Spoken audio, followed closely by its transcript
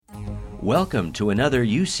Welcome to another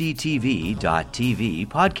UCTV.tv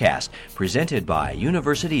podcast presented by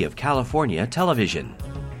University of California Television.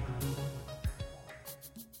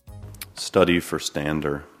 Study for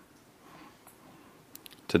Stander.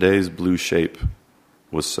 Today's blue shape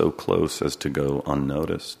was so close as to go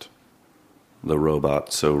unnoticed. The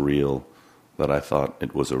robot so real that I thought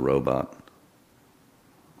it was a robot.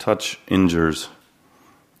 Touch injures.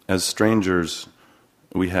 As strangers,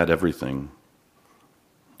 we had everything.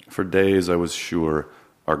 For days I was sure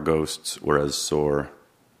our ghosts were as sore.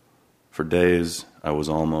 For days I was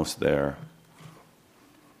almost there.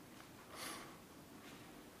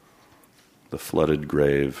 The flooded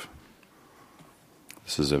grave.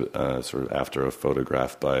 This is sort of after a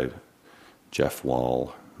photograph by Jeff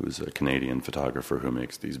Wall, who's a Canadian photographer who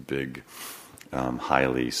makes these big,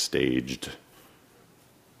 highly staged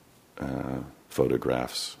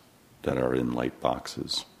photographs that are in light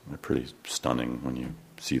boxes. They're pretty stunning when you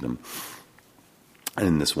see them. And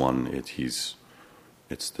in this one, it's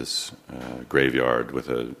this graveyard with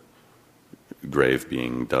a grave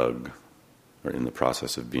being dug, or in the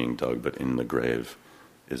process of being dug, but in the grave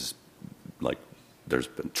is like there's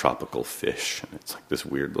been tropical fish, and it's like this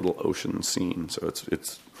weird little ocean scene. So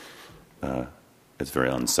it's very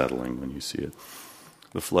unsettling when you see it.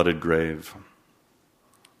 The flooded grave.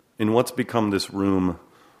 In what's become this room,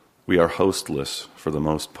 we are hostless for the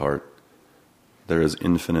most part. There is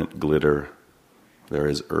infinite glitter. There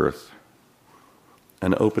is earth.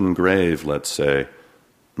 An open grave, let's say,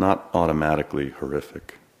 not automatically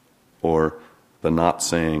horrific. Or the not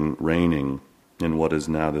saying raining in what is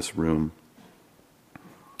now this room.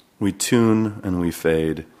 We tune and we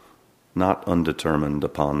fade, not undetermined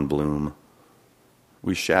upon bloom.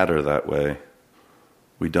 We shatter that way.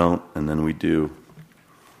 We don't, and then we do.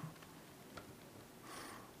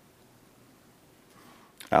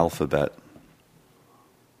 Alphabet.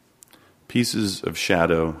 Pieces of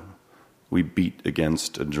shadow we beat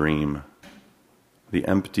against a dream, the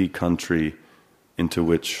empty country into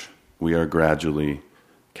which we are gradually,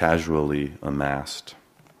 casually amassed.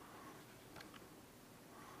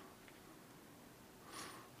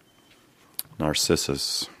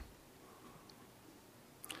 Narcissus.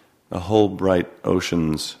 The whole bright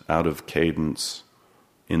oceans out of cadence,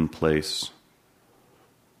 in place.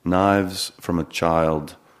 Knives from a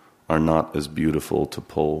child are not as beautiful to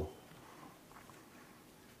pull.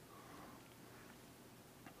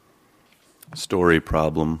 Story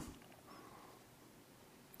problem.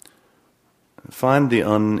 Find the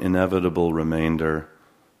uninevitable remainder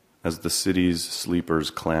as the city's sleepers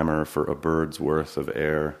clamor for a bird's worth of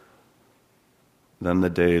air. Then the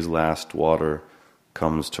day's last water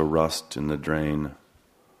comes to rust in the drain.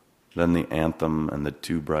 Then the anthem and the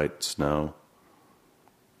too bright snow.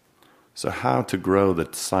 So how to grow the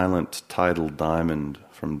silent tidal diamond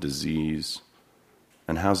from disease?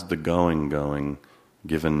 And how's the going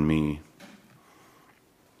given me?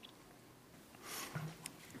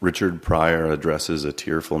 Richard Pryor addresses a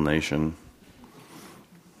tearful nation.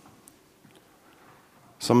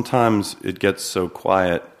 Sometimes it gets so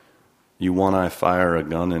quiet, you want I fire a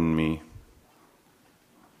gun in me.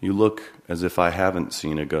 You look as if I haven't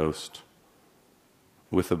seen a ghost.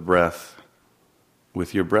 With your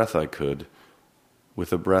breath I could.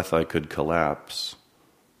 With a breath I could collapse.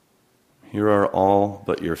 Here are all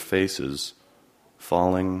but your faces,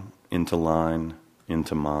 falling into line,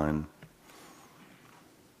 into mine.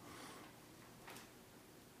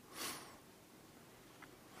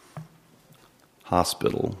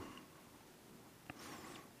 Hospital.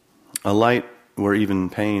 A light where even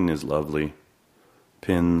pain is lovely.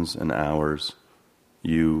 Pins and hours.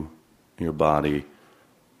 You, your body,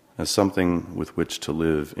 as something with which to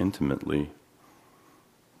live intimately.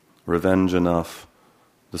 Revenge enough,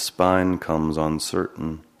 the spine comes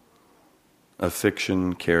uncertain. A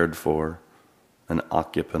fiction cared for, an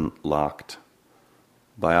occupant locked.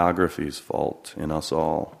 Biography's fault in us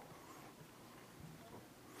all.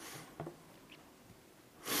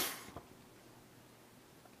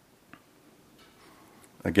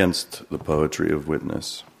 Against the poetry of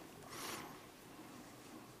witness.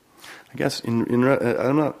 I guess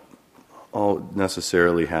I'm not all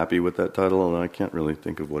necessarily happy with that title, and I can't really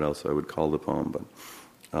think of what else I would call the poem, but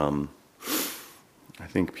I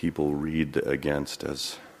think people read Against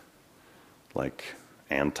as like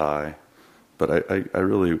anti, but I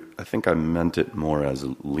think I meant it more as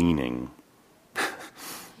leaning,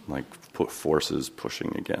 like forces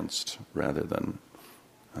pushing against rather than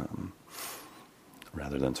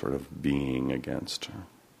sort of being against.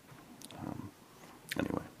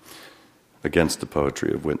 Anyway, against the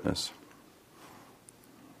poetry of witness.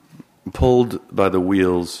 Pulled by the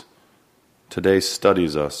wheels Today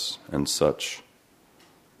studies us and such.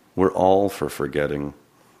 We're all for forgetting.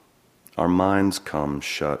 Our minds come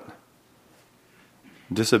shut.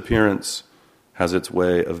 Disappearance has its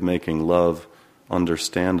way of making love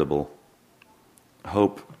understandable.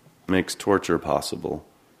 Hope makes torture possible.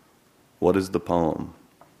 What is the poem?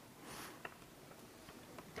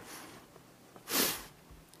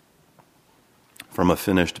 From a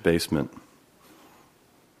finished basement.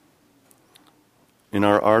 In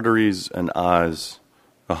our arteries and eyes,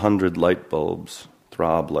 100 light bulbs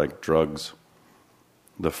throb like drugs.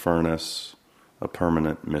 The furnace, a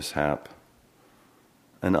permanent mishap.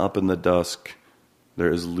 And up in the dusk, there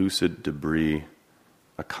is lucid debris,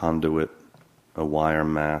 a conduit, a wire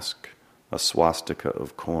mask, a swastika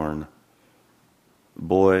of corn.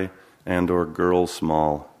 Boy and or girl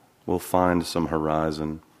small will find some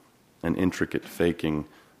horizon, an intricate faking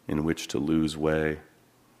in which to lose way.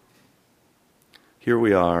 Here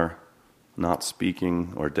we are, not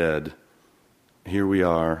speaking or dead. Here we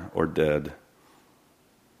are, or dead.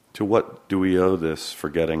 To what do we owe this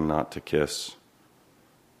forgetting not to kiss?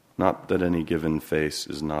 Not that any given face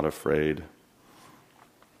is not afraid.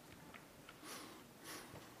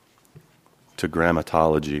 To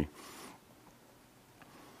grammatology.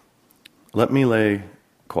 Let me lay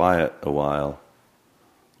quiet a while,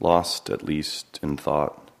 lost at least in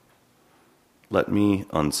thought. Let me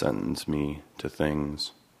unsentence me to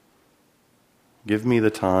things. Give me the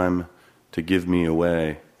time to give me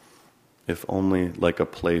away, if only like a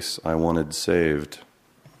place I wanted saved.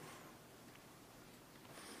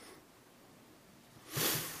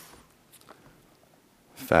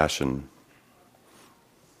 Fashion.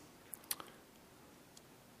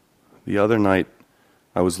 The other night,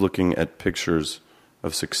 I was looking at pictures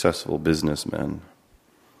of successful businessmen.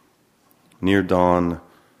 Near dawn,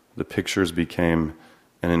 the pictures became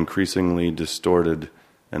an increasingly distorted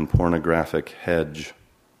and pornographic hedge.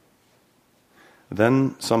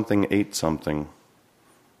 Then something ate something.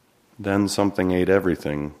 Then something ate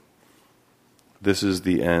everything. This is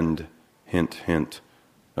the end, hint, hint,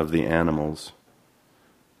 of the animals.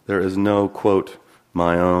 There is no, quote,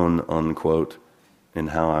 my own, unquote, in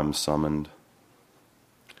how I'm summoned.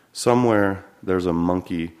 Somewhere there's a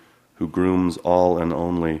monkey who grooms all and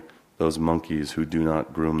only those monkeys who do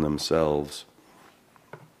not groom themselves.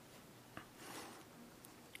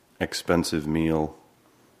 Expensive meal.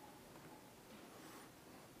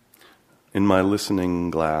 In my listening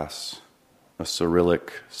glass, a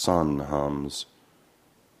Cyrillic sun hums.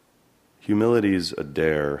 Humility's a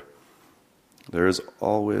dare. There is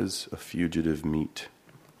always a fugitive meat.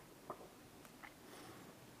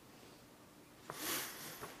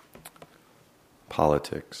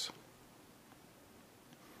 Politics.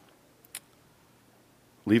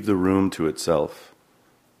 Leave the room to itself.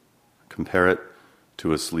 Compare it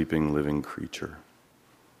to a sleeping, living creature.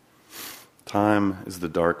 Time is the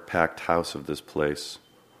dark, packed house of this place,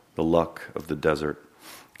 the luck of the desert,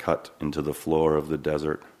 cut into the floor of the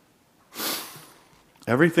desert.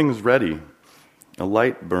 Everything's ready. A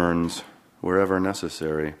light burns wherever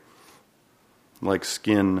necessary. Like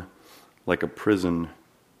skin, like a prison,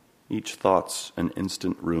 each thought's an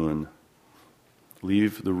instant ruin.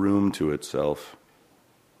 Leave the room to itself.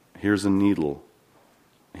 Here's a needle.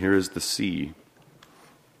 Here is the sea.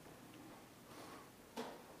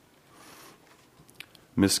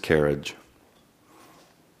 Miscarriage.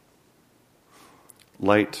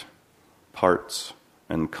 Light, parts,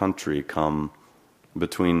 and country come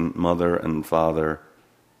between mother and father,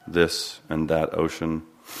 this and that ocean.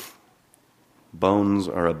 Bones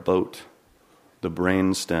are a boat, the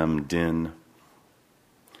brainstem din.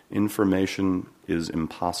 Information is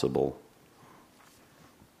impossible.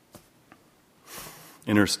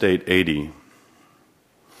 Interstate 80.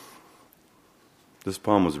 This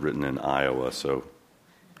poem was written in Iowa, so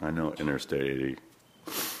I know Interstate 80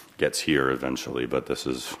 gets here eventually, but this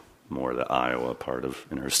is more the Iowa part of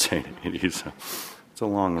Interstate 80, so it's a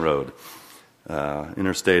long road.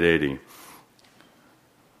 Interstate 80.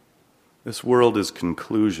 This world is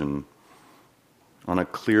conclusion. On a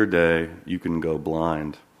clear day, you can go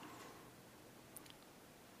blind.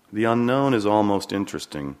 The unknown is almost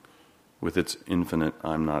interesting, with its infinite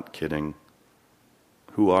I'm not kidding.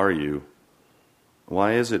 Who are you?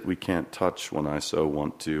 Why is it we can't touch when I so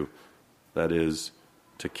want to? That is,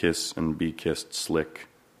 to kiss and be kissed slick,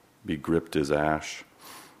 be gripped as ash.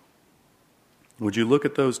 Would you look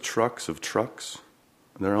at those trucks of trucks?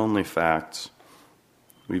 They're only facts.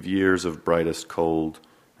 We've years of brightest cold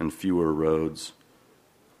and fewer roads.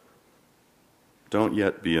 Don't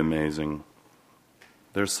yet be amazing.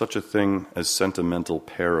 There's such a thing as sentimental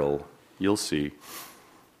peril. You'll see.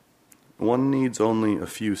 One needs only a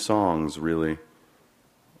few songs, really.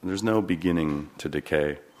 There's no beginning to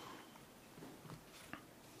decay.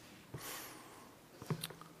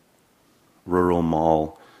 Rural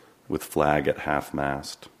mall with flag at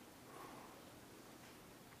half-mast.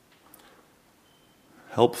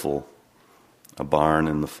 Helpful, a barn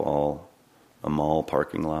in the fall, a mall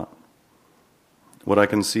parking lot. What I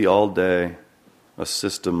can see all day, a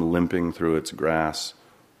system limping through its grass,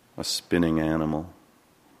 a spinning animal.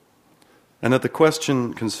 And that the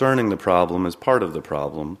question concerning the problem is part of the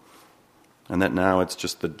problem, and that now it's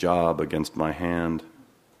just the job against my hand.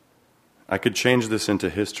 I could change this into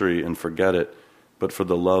history and forget it, but for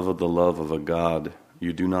the love of a God,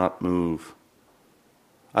 you do not move.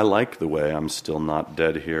 I like the way I'm still not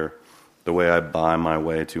dead here, the way I buy my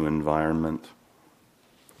way to environment.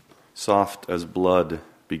 Soft as blood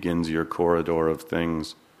begins your corridor of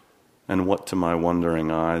things, and what to my wondering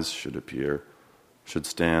eyes should appear, should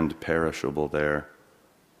stand perishable there.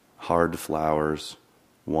 Hard flowers,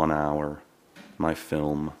 1 hour, my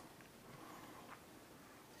film.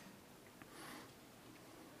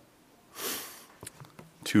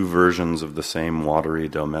 Two versions of the same watery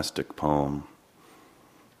domestic poem.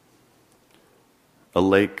 A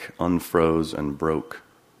lake unfroze and broke.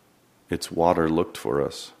 Its water looked for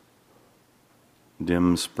us.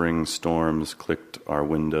 Dim spring storms clicked our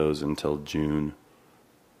windows until June.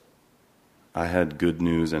 I had good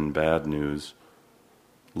news and bad news.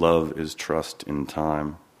 Love is trust in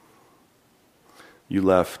time. You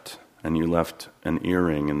left, and you left an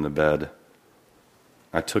earring in the bed.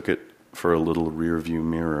 I took it for a little rearview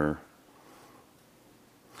mirror.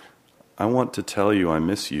 I want to tell you I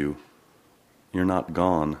miss you. You're not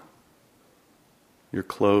gone. Your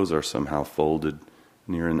clothes are somehow folded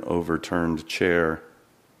near an overturned chair.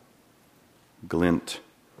 Glint,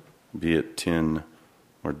 be it tin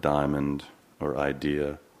or diamond or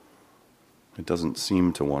idea. It doesn't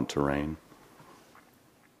seem to want to rain.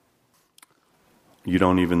 You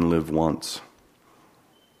don't even live once.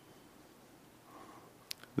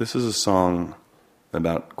 This is a song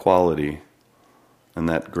about quality and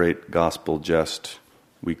that great gospel jest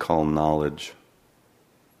we call knowledge.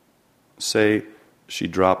 Say she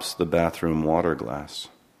drops the bathroom water glass,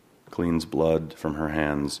 cleans blood from her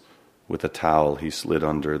hands with a towel he slid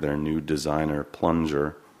under their new designer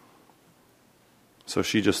plunger. So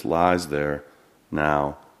she just lies there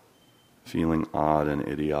now, feeling odd and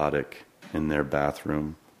idiotic in their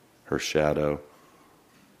bathroom, her shadow.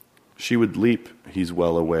 She would leap, he's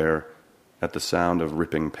well aware, at the sound of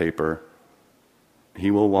ripping paper. He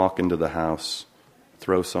will walk into the house,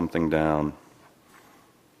 throw something down.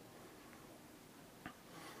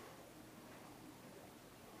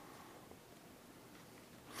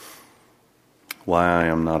 Why I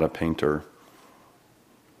am not a painter.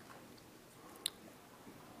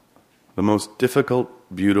 The most difficult,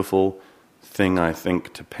 beautiful thing I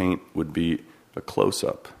think to paint would be a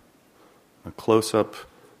close-up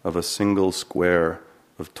of a single square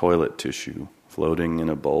of toilet tissue floating in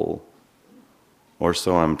a bowl. Or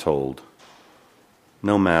so I'm told.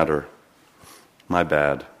 No matter. My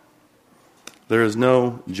bad. There is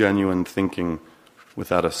no genuine thinking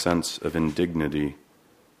without a sense of indignity.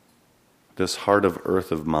 This heart of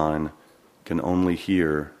earth of mine can only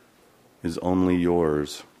hear, is only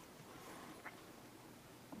yours.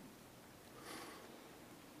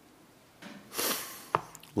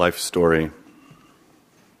 Life story.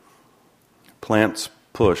 Plants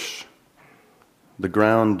push. The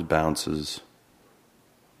ground bounces.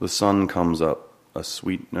 The sun comes up, a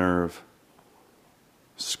sweet nerve.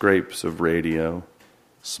 Scrapes of radio,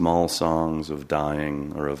 small songs of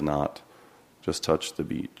dying or of not, just touch the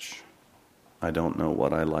beach. I don't know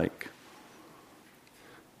what I like.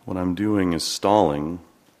 What I'm doing is stalling.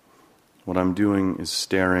 What I'm doing is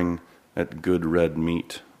staring at good red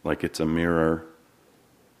meat like it's a mirror,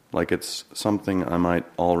 like it's something I might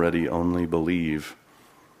already only believe.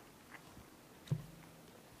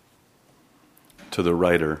 To the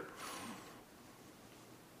writer.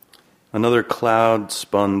 Another cloud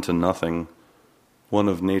spun to nothing, one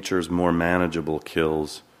of nature's more manageable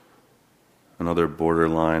kills. Another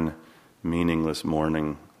borderline, meaningless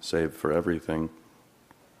morning, save for everything.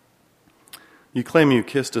 You claim you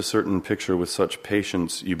kissed a certain picture with such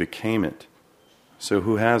patience you became it. So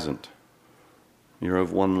who hasn't? You're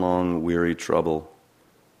of one long, weary trouble.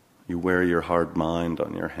 You wear your hard mind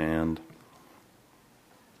on your hand.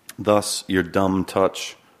 Thus, your dumb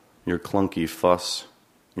touch, your clunky fuss,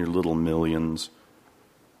 your little millions,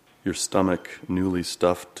 your stomach newly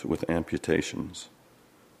stuffed with amputations.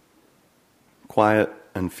 Quiet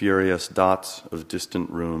and furious dots of distant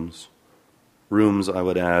rooms, rooms I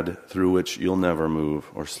would add through which you'll never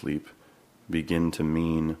move or sleep, begin to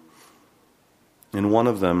mean. In one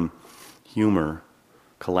of them, humor,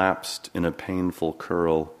 collapsed in a painful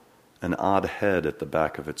curl, an odd head at the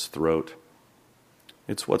back of its throat.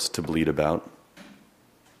 It's what's to bleed about.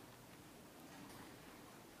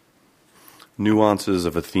 Nuances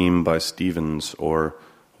of a theme by Stevens, or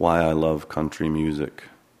Why I Love Country Music.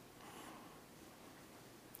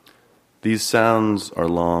 These sounds are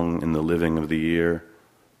long in the living of the ear.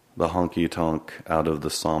 The honky-tonk out of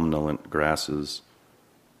the somnolent grasses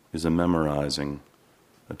is a memorizing,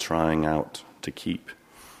 a trying out to keep.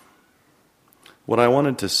 What I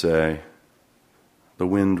wanted to say, the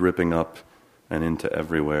wind ripping up and into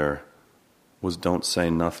everywhere, was don't say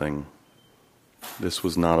nothing. This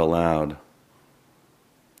was not allowed.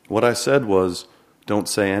 What I said was, don't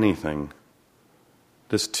say anything.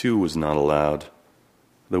 This too was not allowed.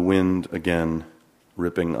 The wind again,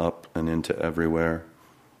 ripping up and into everywhere.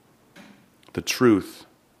 The truth,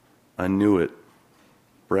 I knew it,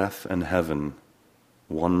 breath and heaven,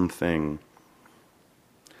 one thing.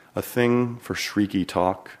 A thing for shrieky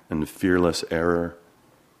talk and fearless error.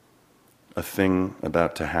 A thing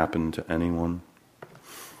about to happen to anyone.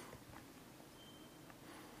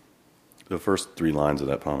 The first three lines of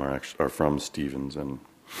that poem are from Stevens, and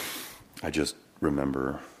I just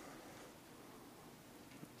remember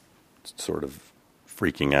sort of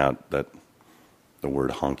freaking out that the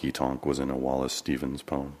word honky-tonk was in a Wallace Stevens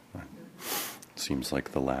poem. It seems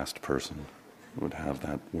like the last person would have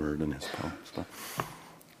that word in his poem. So.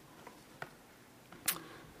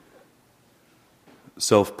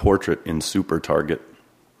 Self-portrait in Super Target.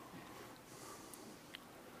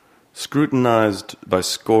 Scrutinized by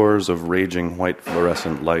scores of raging white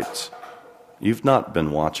fluorescent lights, you've not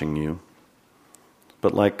been watching you,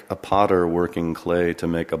 but like a potter working clay to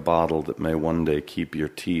make a bottle that may one day keep your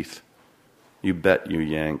teeth, you bet you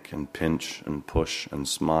yank and pinch and push and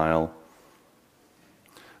smile.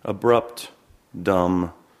 Abrupt,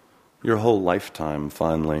 dumb, your whole lifetime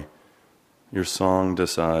finally, your song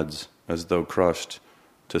decides, as though crushed,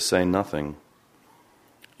 to say nothing.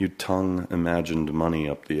 You tongue imagined money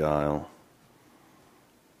up the aisle.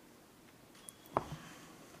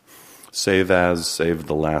 Save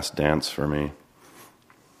the last dance for me.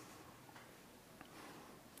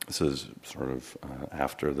 This is sort of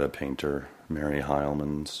after the painter Mary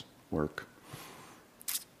Heilman's work.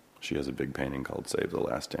 She has a big painting called Save the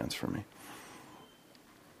Last Dance for Me.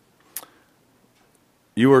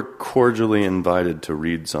 You are cordially invited to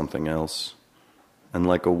read something else, and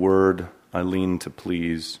like a word I lean to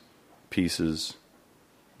please, pieces.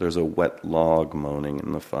 There's a wet log moaning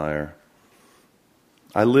in the fire.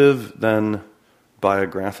 I live, then,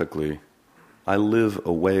 biographically. I live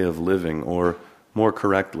a way of living, or, more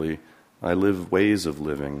correctly, I live ways of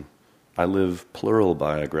living. I live plural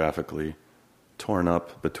biographically, torn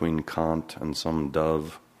up between Kant and some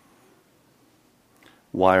dove.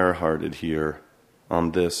 Wire-hearted here,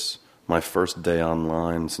 on this, my first day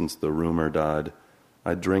online since the rumor died,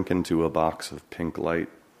 I drink into a box of pink light.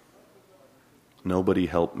 Nobody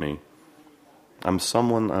help me. I'm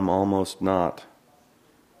someone I'm almost not.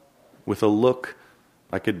 With a look,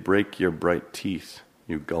 I could break your bright teeth,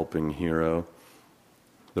 you gulping hero.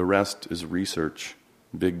 The rest is research,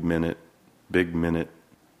 big minute,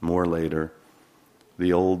 more later.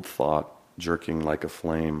 The old thought jerking like a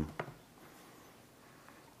flame.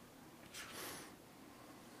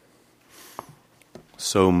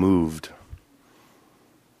 So moved.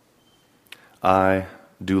 I,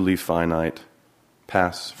 duly finite,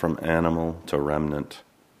 pass from animal to remnant.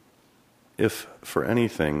 If, for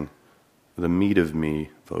anything, the meat of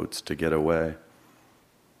me votes to get away.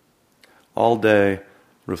 All day,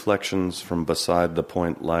 reflections from beside the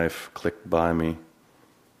point life click by me.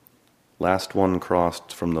 Last one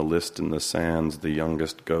crossed from the list in the sands, the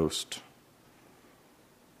youngest ghost.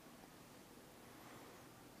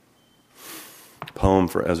 Poem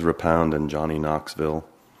for Ezra Pound and Johnny Knoxville.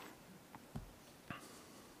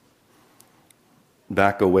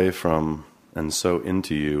 Back away from, and so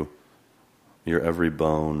into you, your every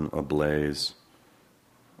bone ablaze.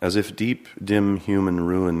 As if deep, dim human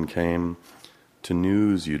ruin came to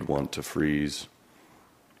news you'd want to freeze.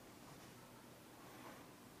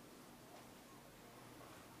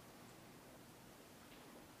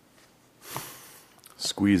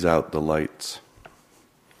 Squeeze out the lights.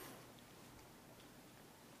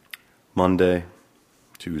 Monday,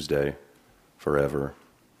 Tuesday, forever.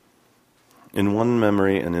 In one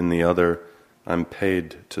memory and in the other, I'm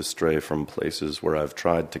paid to stray from places where I've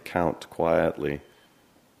tried to count quietly.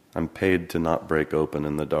 I'm paid to not break open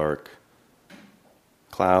in the dark.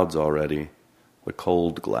 Clouds already, the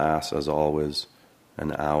cold glass as always,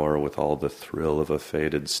 an hour with all the thrill of a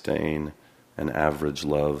faded stain, and average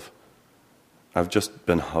love. I've just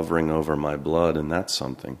been hovering over my blood, and that's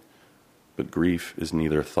something. But grief is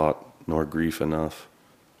neither thought nor grief enough.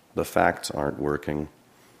 The facts aren't working.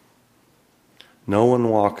 No one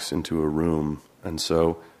walks into a room, and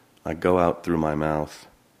so I go out through my mouth.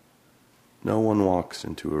 No one walks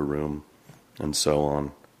into a room, and so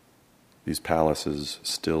on. These palaces,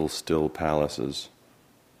 still palaces.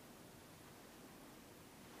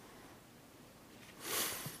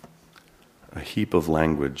 A heap of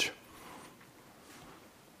language.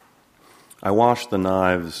 I wash the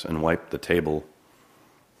knives and wipe the table.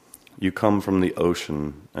 You come from the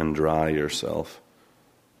ocean and dry yourself.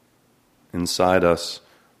 Inside us,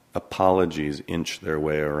 apologies inch their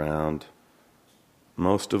way around.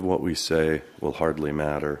 Most of what we say will hardly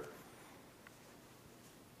matter.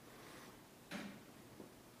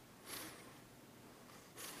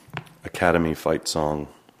 Academy fight song.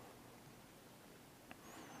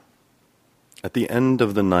 At the end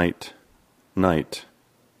of the night, night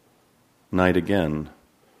again,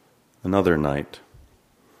 another night.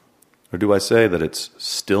 Or do I say that it's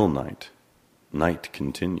still night, night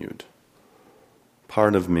continued?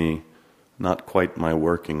 Part of me, not quite my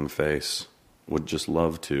working face, would just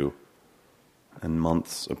love to, and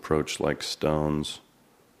months approach like stones.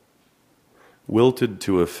 Wilted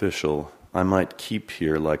to official, I might keep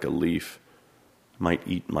here like a leaf, might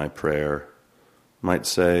eat my prayer, might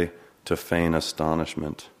say to feign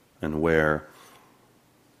astonishment, and where.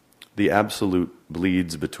 The absolute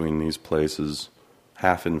bleeds between these places,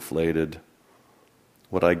 half inflated.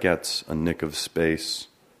 What I get's a nick of space,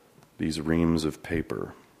 these reams of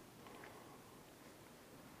paper.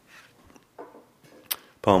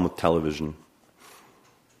 Poem with television.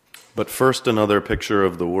 But first another picture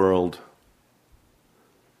of the world.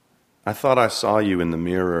 I thought I saw you in the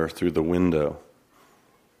mirror through the window.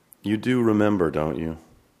 You do remember, don't you?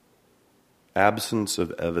 Absence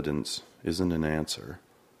of evidence isn't an answer.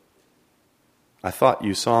 I thought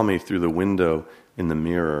you saw me through the window in the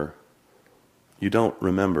mirror. You don't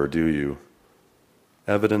remember, do you?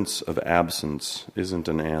 Evidence of absence isn't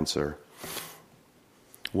an answer.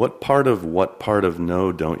 What part of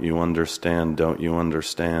no don't you understand,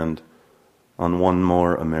 On one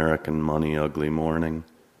more American money ugly morning,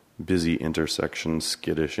 busy intersection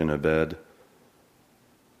skittish in a bed.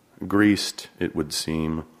 Greased, it would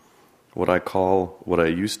seem. What I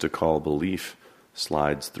used to call belief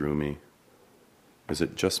slides through me. Is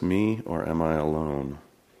it just me, or am I alone?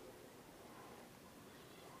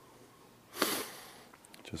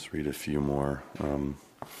 Just read a few more.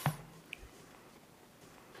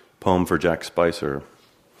 Poem for Jack Spicer.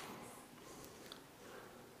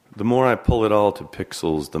 The more I pull it all to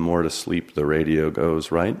pixels, the more to sleep the radio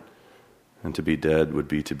goes, right? And to be dead would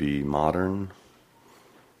be to be modern.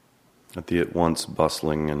 At the at once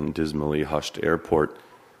bustling and dismally hushed airport,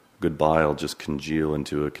 goodbye'll just congeal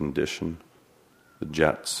into a condition. The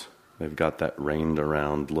jets, they've got that rained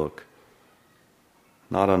around look.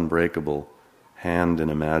 Not unbreakable, hand in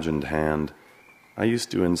imagined hand. I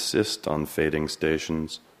used to insist on fading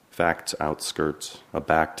stations, facts outskirts, a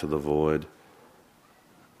back to the void.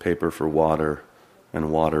 Paper for water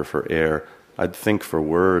and water for air. I'd think for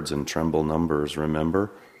words and tremble numbers,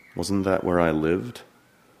 remember? Wasn't that where I lived?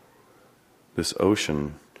 This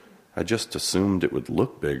ocean, I just assumed it would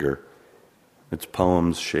look bigger. Its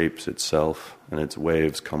poems shapes itself, and its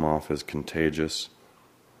waves come off as contagious.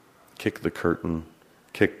 Kick the curtain,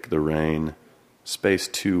 kick the rain. Space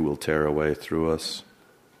too will tear away through us.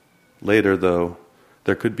 Later, though,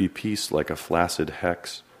 there could be peace like a flaccid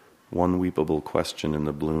hex, one weepable question in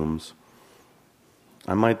the blooms.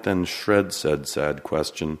 I might then shred said sad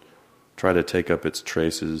question, try to take up its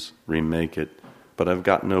traces, remake it, but I've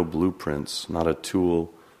got no blueprints, not a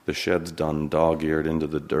tool. The shed's done dog-eared into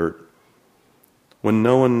the dirt. When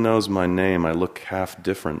no one knows my name, I look half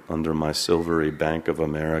different under my silvery Bank of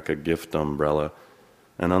America gift umbrella,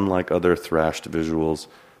 and unlike other thrashed visuals,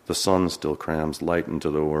 the sun still crams light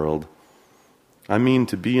into the world. I mean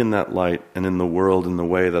to be in that light and in the world in the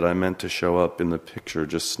way that I meant to show up in the picture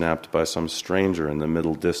just snapped by some stranger in the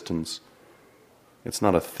middle distance. It's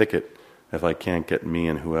not a thicket if I can't get me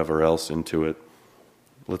and whoever else into it.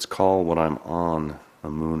 Let's call what I'm on a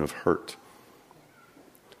moon of hurt.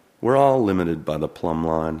 We're all limited by the plumb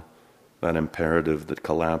line, that imperative that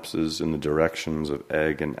collapses in the directions of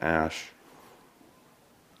egg and ash.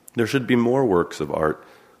 There should be more works of art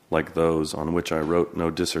like those on which I wrote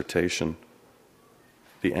no dissertation.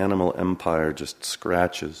 The animal empire just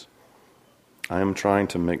scratches. I am trying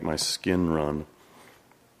to make my skin run.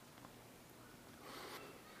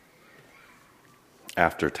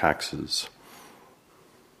 After taxes.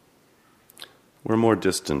 We're more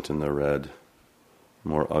distant in the red,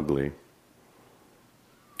 more ugly.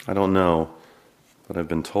 I don't know, but I've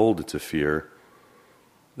been told it's a fear.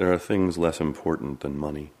 There are things less important than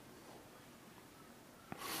money.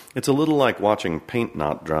 It's a little like watching paint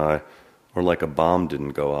not dry, or like a bomb didn't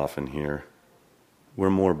go off in here. We're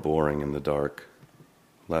more boring in the dark,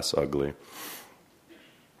 less ugly.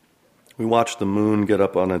 We watch the moon get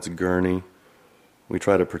up on its gurney. We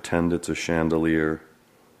try to pretend it's a chandelier.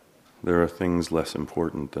 There are things less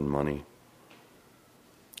important than money.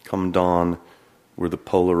 Come dawn, we're the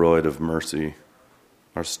Polaroid of mercy,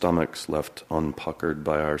 our stomachs left unpuckered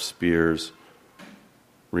by our spears,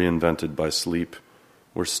 reinvented by sleep,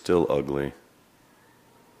 we're still ugly.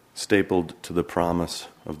 Stapled to the promise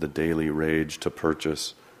of the daily rage to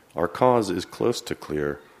purchase, our cause is close to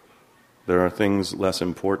clear. There are things less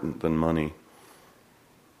important than money.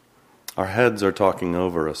 Our heads are talking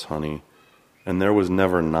over us, honey, and there was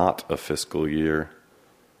never not a fiscal year.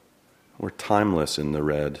 We're timeless in the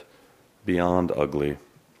red, beyond ugly.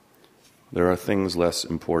 There are things less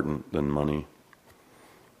important than money.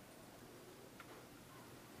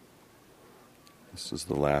 This is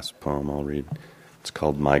the last poem I'll read. It's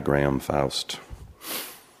called My Graham Faust.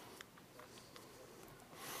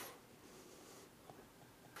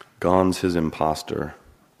 Gone's his impostor,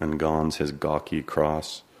 and gone's his gawky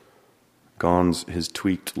cross. Gone's his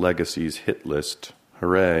tweaked legacy's hit list,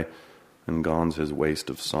 hooray, and gone's his waste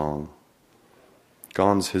of song.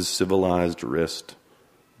 Gone's his civilized wrist,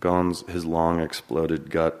 gone's his long exploded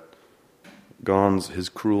gut. Gone's his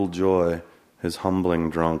cruel joy, his humbling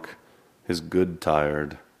drunk, his good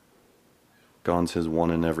tired. Gone's his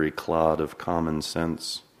one in every clod of common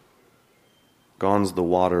sense. Gone's the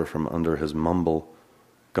water from under his mumble.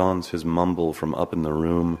 Gone's his mumble from up in the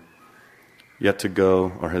room. Yet to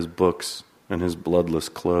go are his books and his bloodless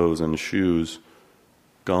clothes and shoes.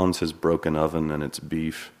 Gone's his broken oven and its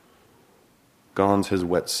beef. Gone's his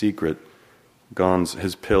wet secret. Gone's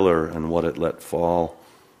his pillar and what it let fall.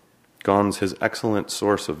 Gone's his excellent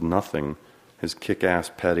source of nothing, his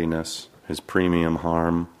kick-ass pettiness, his premium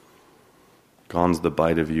harm. Gone's the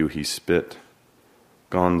bite of you he spit.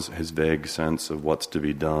 Gone's his vague sense of what's to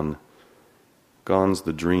be done. Gone's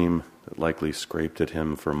the dream that likely scraped at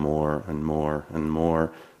him for more and more and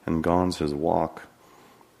more, and gone's his walk.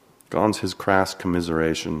 Gone's his crass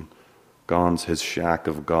commiseration. Gone's his shack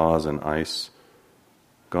of gauze and ice.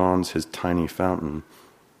 Gone's his tiny fountain,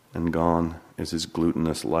 and gone is his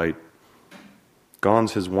glutinous light.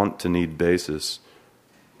 Gone's his want-to-need basis.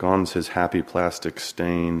 Gone's his happy plastic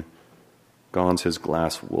stain. Gone's his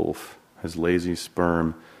glass wolf, his lazy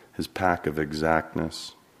sperm, his pack of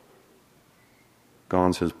exactness.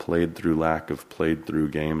 Gone's his played-through lack of played-through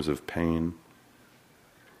games of pain.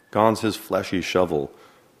 Gone's his fleshy shovel.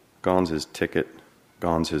 Gone's his ticket.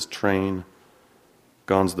 Gone's his train.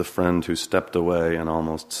 Gone's the friend who stepped away and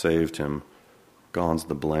almost saved him. Gone's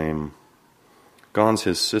the blame. Gone's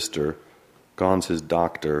his sister. Gone's his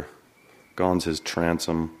doctor. Gone's his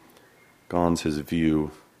transom. Gone's his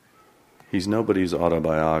view. He's nobody's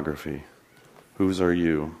autobiography. Whose are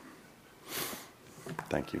you?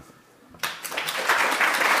 Thank you.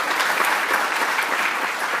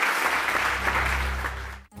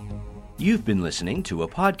 You've been listening to a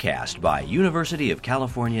podcast by University of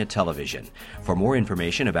California Television. For more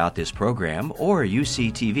information about this program or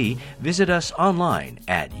UCTV, visit us online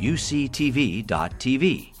at uctv.tv.